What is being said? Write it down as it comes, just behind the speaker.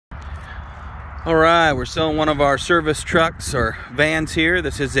All right, we're selling one of our service trucks or vans here.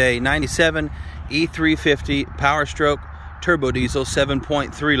 This is a 97 E-350 Power Stroke turbo diesel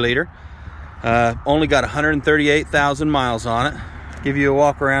 7.3 liter. Only got 138,000 miles on it. Give you a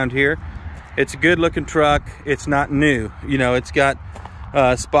walk around here. It's a good looking truck. It's not new. You know, it's got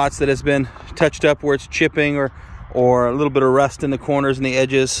spots that has been touched up where it's chipping or a little bit of rust in the corners and the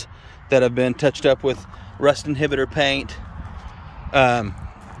edges that have been touched up with rust inhibitor paint.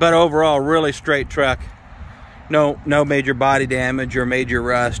 But overall, really straight truck. No major body damage or major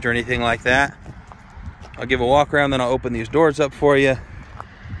rust or anything like that. I'll give a walk around, then I'll open these doors up for you.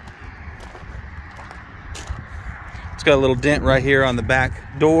 It's got a little dent right here on the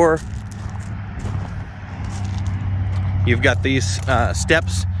back door. You've got these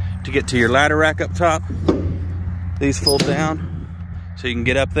steps to get to your ladder rack up top. These fold down so you can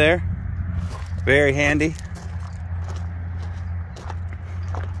get up there. Very handy.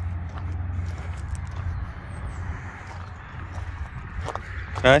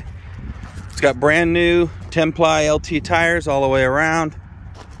 Okay, it's got brand new 10-ply LT tires all the way around.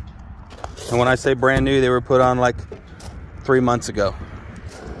 And when I say brand new, they were put on like 3 months ago.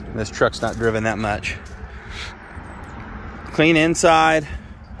 And this truck's not driven that much. Clean inside.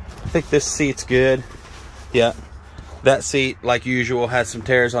 I think this seat's good. Yeah, that seat, like usual, has some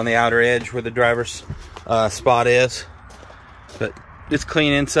tears on the outer edge where the driver's spot is. But it's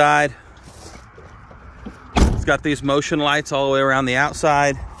clean inside. It's got these motion lights all the way around the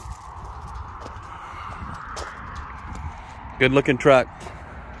outside. Good looking truck.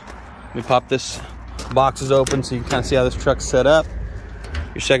 Let me pop this boxes open so you can kind of see how this truck's set up.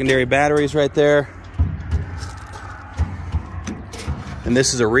 Your secondary batteries right there. And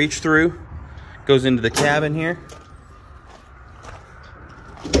this is a reach through. Goes into the cabin here.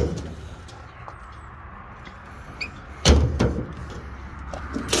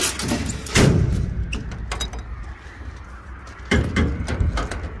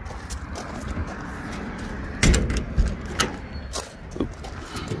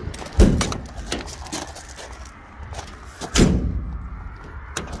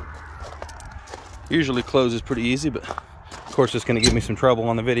 Usually closes pretty easy, but of course it's going to give me some trouble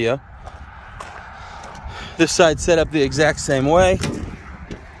on the video. This side's set up the exact same way.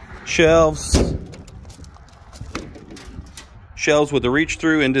 Shelves with a reach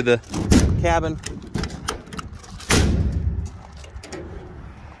through into the cabin.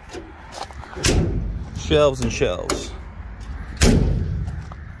 Shelves and shelves.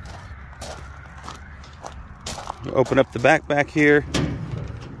 Open up the back here.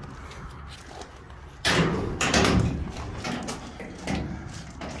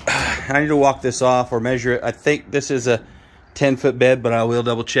 I need to walk this off or measure it. I think this is a 10-foot bed, but I will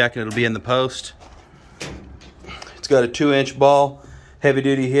double check and it'll be in the post. It's got a 2-inch ball,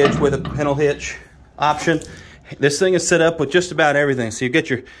 heavy-duty hitch with a pintle hitch option. This thing is set up with just about everything. So you get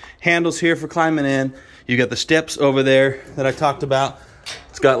your handles here for climbing in. You got the steps over there that I talked about.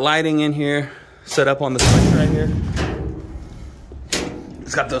 It's got lighting in here, set up on the switch right here.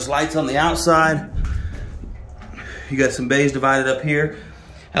 It's got those lights on the outside. You got some bays divided up here.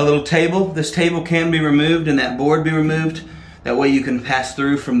 A little table. This table can be removed and that board be removed. That way you can pass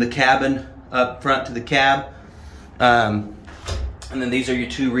through from the cabin up front to the cab. And then these are your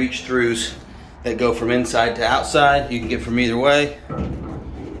 2 reach throughs that go from inside to outside. You can get from either way.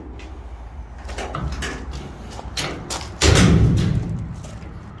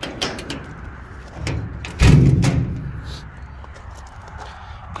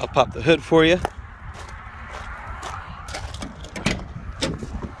 I'll pop the hood for you.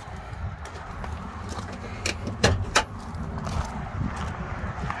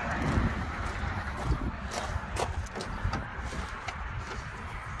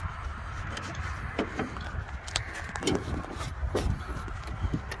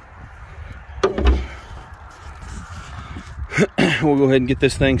 We'll go ahead and get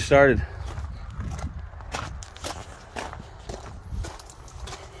this thing started.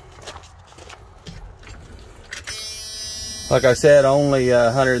 Like I said, only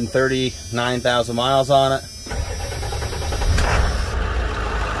 139,000 miles on it.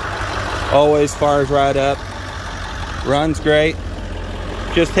 Always fires right up. Runs great.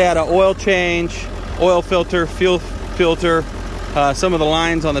 Just had an oil change, oil filter, fuel filter. Some of the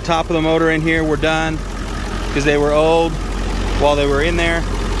lines on the top of the motor in here were done because they were old while they were in there.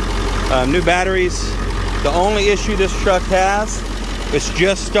 New batteries. The only issue this truck has, it's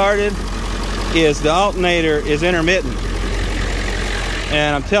just started, is the alternator is intermittent.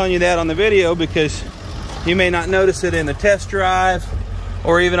 And I'm telling you that on the video because you may not notice it in the test drive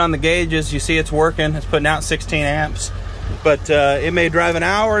or even on the gauges. You see it's working, it's putting out 16 amps. But it may drive an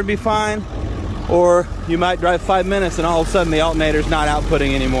hour and be fine. or you might drive 5 minutes and all of a sudden the alternator's not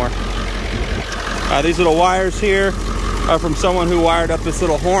outputting anymore. These little wires here are from someone who wired up this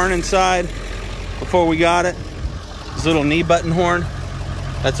little horn inside before we got it. This little knee button horn.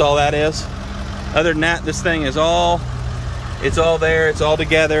 That's all that is. Other than that, this thing is all there, it's all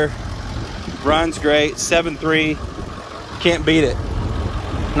together. Runs great, 7.3, can't beat it.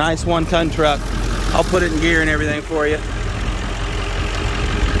 Nice 1-ton truck. I'll put it in gear and everything for you.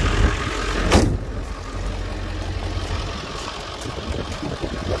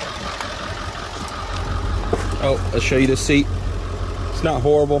 Oh, I'll show you the seat. It's not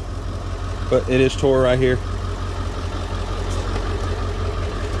horrible, but it is tore right here.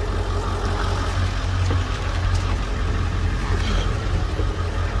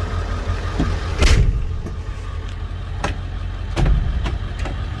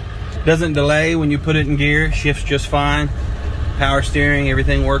 Doesn't delay when you put it in gear, shifts just fine. Power steering,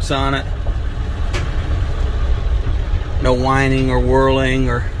 everything works on it. No whining or whirling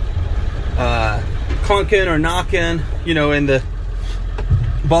or clunking or knocking, you know, in the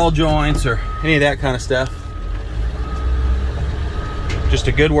ball joints or any of that kind of stuff. Just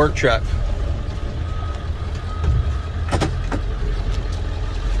a good work truck.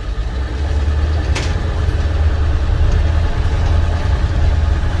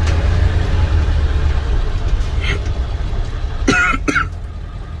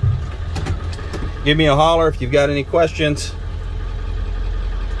 Give me a holler if you've got any questions.